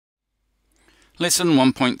Lesson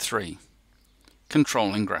 1.3,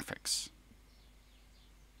 Controlling Graphics.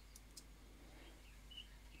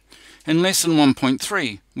 In Lesson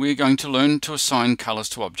 1.3, we are going to learn to assign colors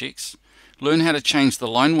to objects, learn how to change the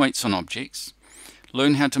line weights on objects,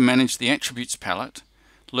 learn how to manage the attributes palette,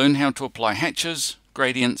 learn how to apply hatches,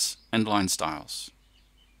 gradients, and line styles.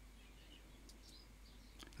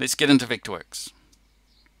 Let's get into Vectorworks.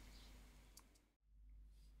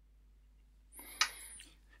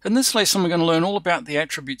 In this lesson, we're going to learn all about the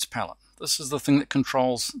attributes palette. This is the thing that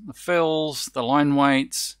controls the fills, the line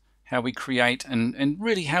weights, how we create, and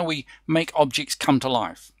really how we make objects come to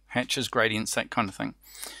life. Hatches, gradients, that kind of thing.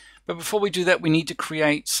 But before we do that, we need to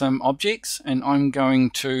create some objects, and I'm going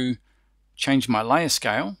to change my layer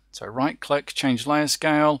scale. So right click, change layer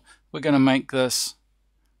scale. We're going to make this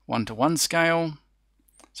 1:1 scale,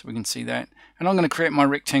 so we can see that. And I'm going to create my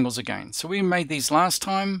rectangles again. So we made these last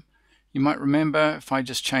time. You might remember if I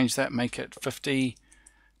just change that, make it 50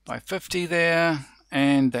 by 50 there,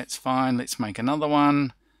 and that's fine. Let's make another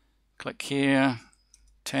one. Click here,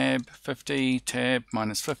 tab 50, tab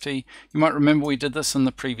 -50. You might remember we did this in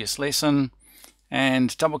the previous lesson,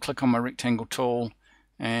 and double click on my rectangle tool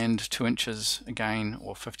and 2 inches again,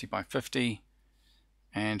 or 50 by 50,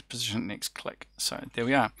 and position next click. So there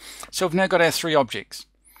we are. So we've now got our 3 objects.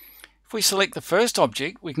 If we select the first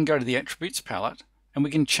object, we can go to the attributes palette, and we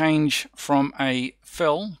can change from a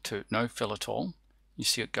fill to no fill at all. You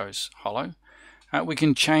see it goes hollow. We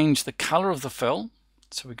can change the color of the fill.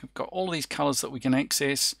 So we've got all these colors that we can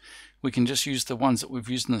access. We can just use the ones that we've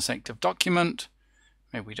used in this active document.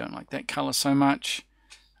 Maybe we don't like that color so much.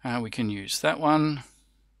 We can use that one.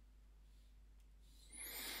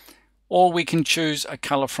 Or we can choose a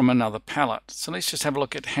color from another palette. So let's just have a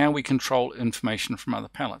look at how we control information from other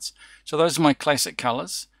palettes. So those are my classic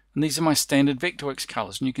colors. And these are my standard Vectorworks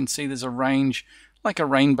colors, and you can see there's a range like a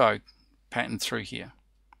rainbow pattern through here.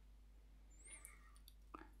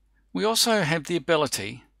 We also have the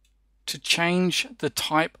ability to change the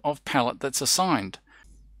type of palette that's assigned.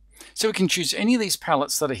 So we can choose any of these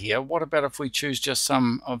palettes that are here. What about if we choose just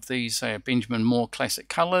some of these Benjamin Moore classic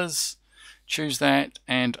colors? Choose that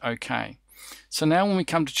and OK. So now when we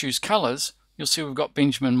come to choose colors, you'll see we've got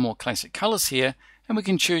Benjamin Moore classic colors here, and we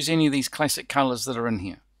can choose any of these classic colors that are in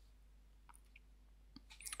here.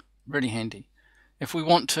 Really handy. If we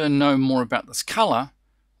want to know more about this color,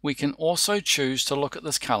 we can also choose to look at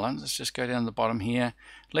this color. Let's just go down the bottom here.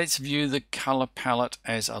 Let's view the color palette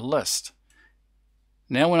as a list.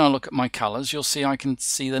 Now when I look at my colors, you'll see I can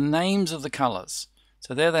see the names of the colors.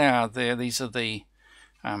 So there they are there. These are the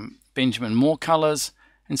Benjamin Moore colors,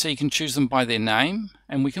 and so you can choose them by their name,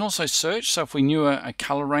 and we can also search. So if we knew a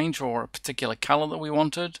color range or a particular color that we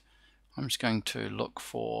wanted, I'm just going to look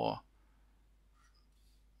for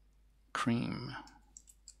cream.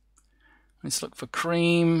 Let's look for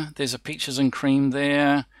cream. There's a peaches and cream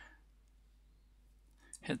there.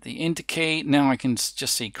 Hit the enter key. Now I can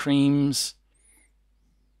just see creams.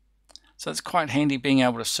 So it's quite handy being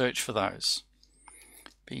able to search for those.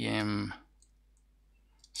 BM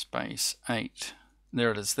space 8.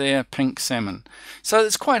 There it is there, pink salmon. So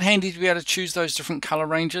it's quite handy to be able to choose those different color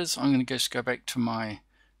ranges. I'm going to just go back to my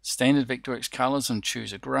standard Vectorworks colors and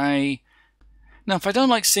choose a gray. Now if I don't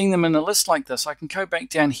like seeing them in a list like this, I can go back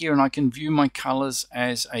down here and I can view my colors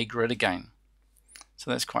as a grid again. So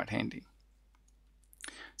that's quite handy.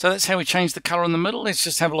 So that's how we change the color in the middle. Let's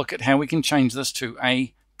just have a look at how we can change this to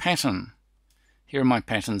a pattern. Here are my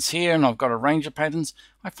patterns here, and I've got a range of patterns.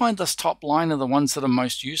 I find this top line are the ones that are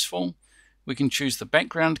most useful. We can choose the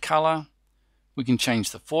background color. We can change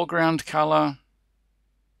the foreground color.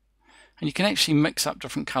 And you can actually mix up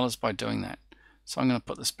different colors by doing that. So I'm going to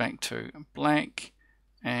put this back to black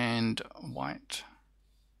and white.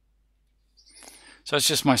 So it's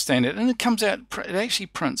just my standard, and it comes out, it actually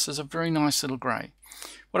prints as a very nice little gray.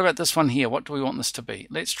 What about this one here? What do we want this to be?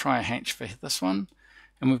 Let's try a hatch for this one.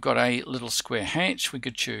 And we've got a little square hatch. We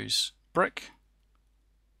could choose brick.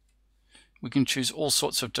 We can choose all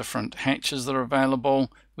sorts of different hatches that are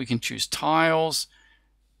available. We can choose tiles,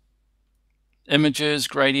 images,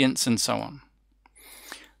 gradients, and so on.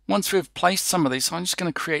 Once we've placed some of these, I'm just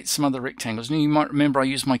going to create some other rectangles. Now you might remember I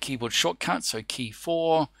use my keyboard shortcut, so key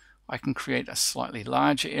 4. I can create a slightly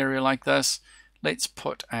larger area like this. Let's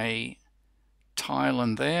put a tile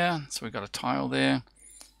in there. So we've got a tile there.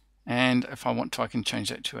 And if I want to, I can change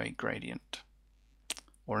that to a gradient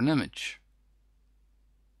or an image.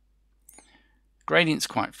 Gradient's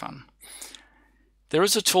quite fun. There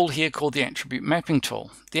is a tool here called the Attribute Mapping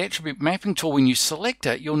tool. The Attribute Mapping tool, when you select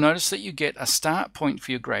it, you'll notice that you get a start point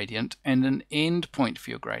for your gradient and an end point for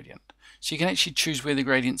your gradient. So you can actually choose where the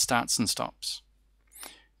gradient starts and stops.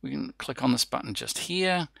 We can click on this button just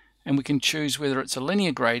here, and we can choose whether it's a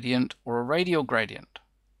linear gradient or a radial gradient.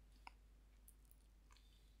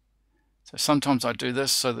 So sometimes I do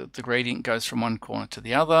this so that the gradient goes from one corner to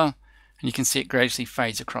the other, and you can see it gradually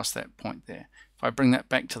fades across that point there. If I bring that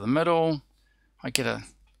back to the middle, I get a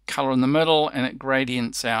color in the middle, and it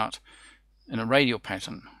gradients out in a radial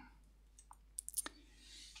pattern.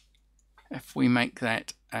 If we make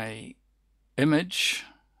that a image,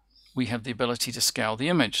 we have the ability to scale the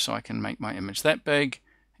image. So I can make my image that big,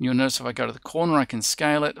 and you'll notice if I go to the corner I can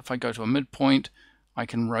scale it. If I go to a midpoint I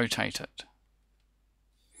can rotate it.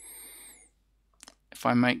 If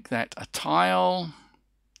I make that a tile,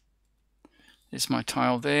 there's my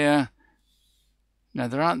tile there. Now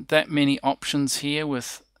there aren't that many options here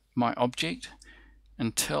with my object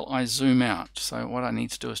until I zoom out. So what I need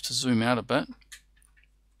to do is to zoom out a bit.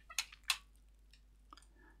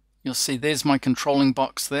 You'll see there's my controlling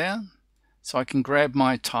box there. So I can grab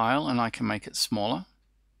my tile and I can make it smaller.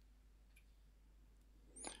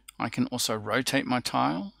 I can also rotate my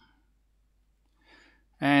tile.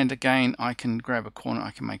 And again, I can grab a corner,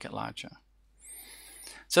 I can make it larger.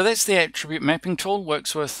 So that's the attribute mapping tool,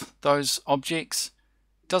 works with those objects.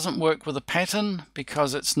 Doesn't work with a pattern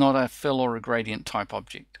because it's not a fill or a gradient type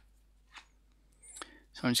object.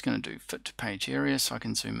 So I'm just going to do fit to page area so I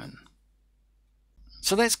can zoom in.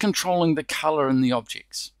 So that's controlling the color in the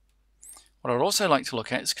objects. What I'd also like to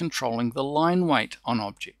look at is controlling the line weight on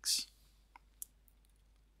objects.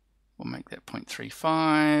 We'll make that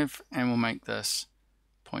 0.35 and we'll make this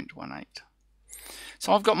 0.18.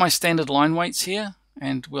 So I've got my standard line weights here,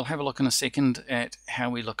 and we'll have a look in a second at how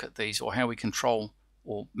we look at these, or how we control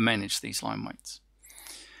or manage these line weights.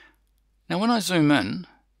 Now when I zoom in,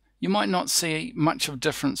 you might not see much of a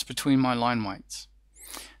difference between my line weights.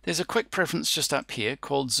 There's a quick preference just up here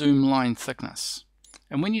called zoom line thickness,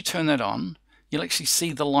 and when you turn that on, you'll actually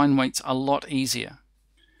see the line weights a lot easier.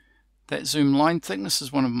 That zoom line thickness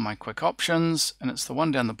is one of my quick options, and it's the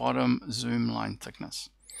one down the bottom, zoom line thickness.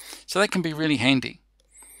 So that can be really handy.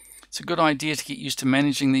 It's a good idea to get used to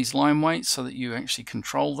managing these line weights so that you actually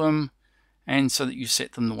control them and so that you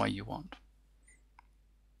set them the way you want.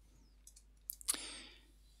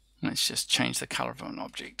 Let's just change the color of an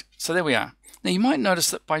object. So there we are. Now you might notice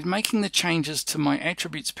that by making the changes to my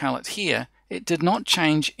attributes palette here, it did not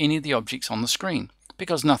change any of the objects on the screen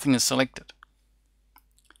because nothing is selected.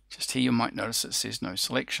 Just here you might notice it says no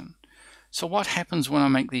selection. So what happens when I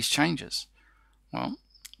make these changes? Well,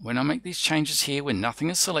 when I make these changes here, when nothing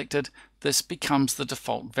is selected, this becomes the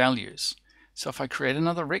default values. So if I create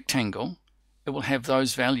another rectangle, it will have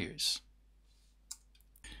those values.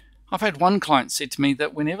 I've had one client said to me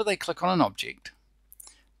that whenever they click on an object,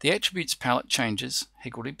 the attributes palette changes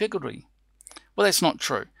higgledy-piggledy. Well, that's not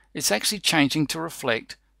true. It's actually changing to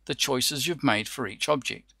reflect the choices you've made for each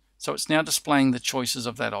object. So it's now displaying the choices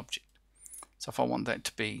of that object. So if I want that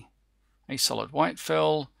to be a solid white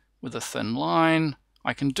fill with a thin line,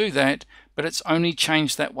 I can do that, but it's only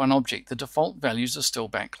changed that one object. The default values are still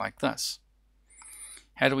back like this.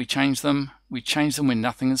 How do we change them? We change them when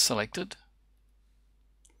nothing is selected.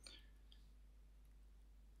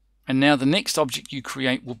 And now the next object you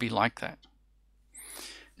create will be like that.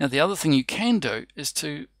 Now the other thing you can do is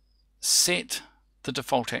to set the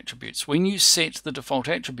default attributes. When you set the default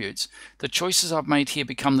attributes, the choices I've made here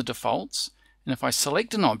become the defaults, and if I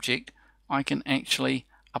select an object, I can actually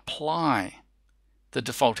apply the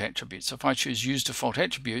default attributes. So if I choose use default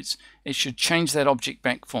attributes, it should change that object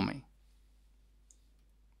back for me.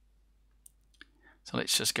 So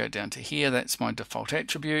let's just go down to here. That's my default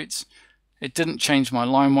attributes. It didn't change my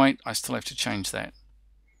line weight. I still have to change that.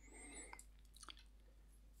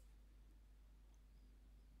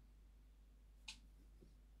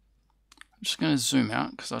 I'm just going to zoom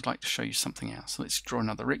out because I'd like to show you something else. So let's draw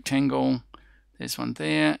another rectangle. There's one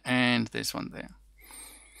there, and there's one there.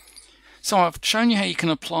 So I've shown you how you can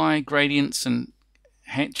apply gradients and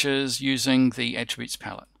hatches using the attributes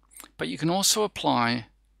palette. But you can also apply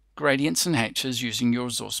gradients and hatches using your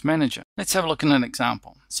resource manager. Let's have a look at an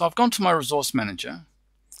example. So I've gone to my resource manager.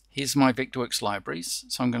 Here's my Vectorworks libraries.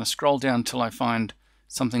 So I'm going to scroll down until I find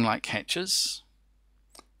something like hatches.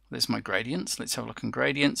 There's my gradients. Let's have a look in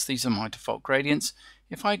gradients. These are my default gradients.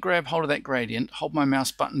 If I grab hold of that gradient, hold my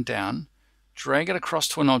mouse button down, drag it across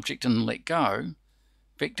to an object and let go,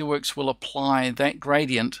 Vectorworks will apply that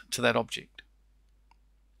gradient to that object.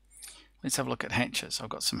 Let's have a look at hatches. I've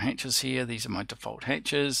got some hatches here. These are my default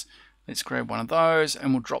hatches. Let's grab one of those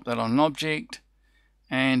and we'll drop that on an object,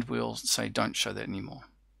 and we'll say don't show that anymore.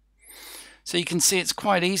 So you can see it's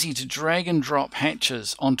quite easy to drag and drop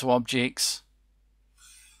hatches onto objects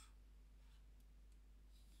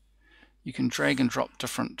You can drag and drop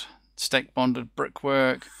different stack bonded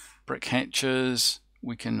brickwork, brick hatches.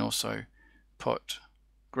 We can also put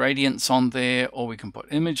gradients on there, or we can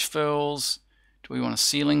put image fills. Do we want a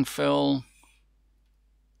ceiling fill?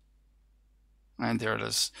 And there it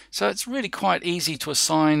is. So it's really quite easy to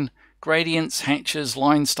assign gradients, hatches,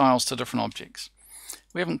 line styles to different objects.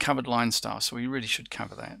 We haven't covered line styles, so we really should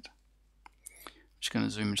cover that. I'm just going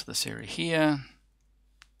to zoom into this area here.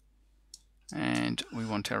 And we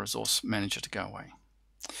want our resource manager to go away.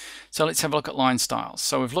 So let's have a look at line styles.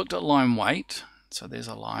 So we've looked at line weight. So there's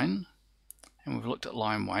a line. And we've looked at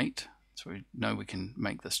line weight. So we know we can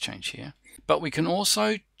make this change here. But we can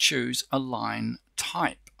also choose a line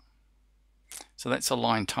type. So that's a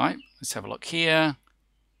line type. Let's have a look here.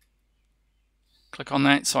 Click on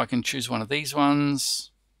that so I can choose one of these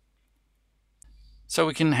ones. So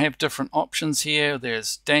we can have different options here.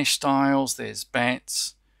 There's dash styles, there's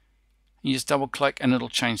bats. You just double click and it'll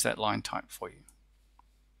change that line type for you.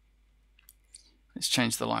 Let's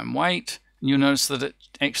change the line weight. And you'll notice that it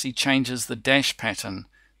actually changes the dash pattern.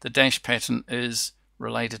 The dash pattern is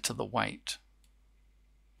related to the weight.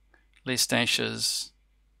 Less dashes,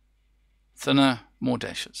 thinner, more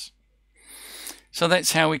dashes. So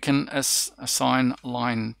that's how we can assign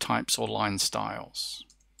line types or line styles.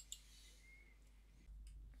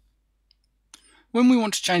 When we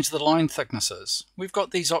want to change the line thicknesses, we've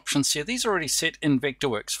got these options here. These are already set in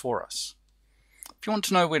Vectorworks for us. If you want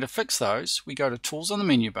to know where to fix those, we go to Tools on the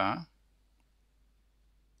menu bar,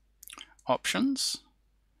 Options,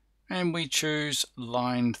 and we choose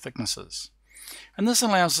Line Thicknesses. And this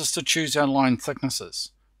allows us to choose our line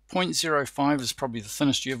thicknesses. 0.05 is probably the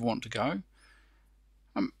thinnest you ever want to go.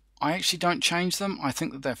 I actually don't change them. I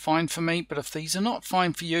think that they're fine for me, but if these are not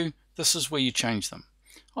fine for you, this is where you change them.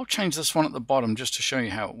 I'll change this one at the bottom just to show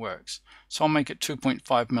you how it works. So I'll make it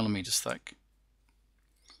 2.5 millimeters thick.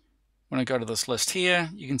 When I go to this list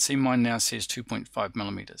here, you can see mine now says 2.5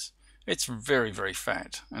 millimeters. It's very, very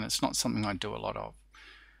fat, and it's not something I do a lot of.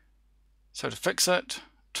 So to fix it,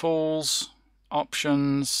 Tools,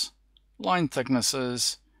 Options, Line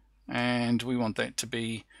Thicknesses, and we want that to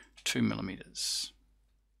be 2 millimeters.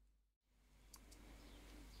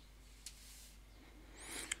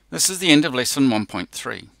 This is the end of lesson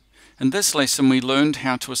 1.3. In this lesson we learned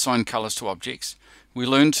how to assign colors to objects. We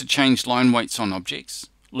learned to change line weights on objects,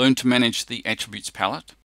 learned to manage the attributes palette,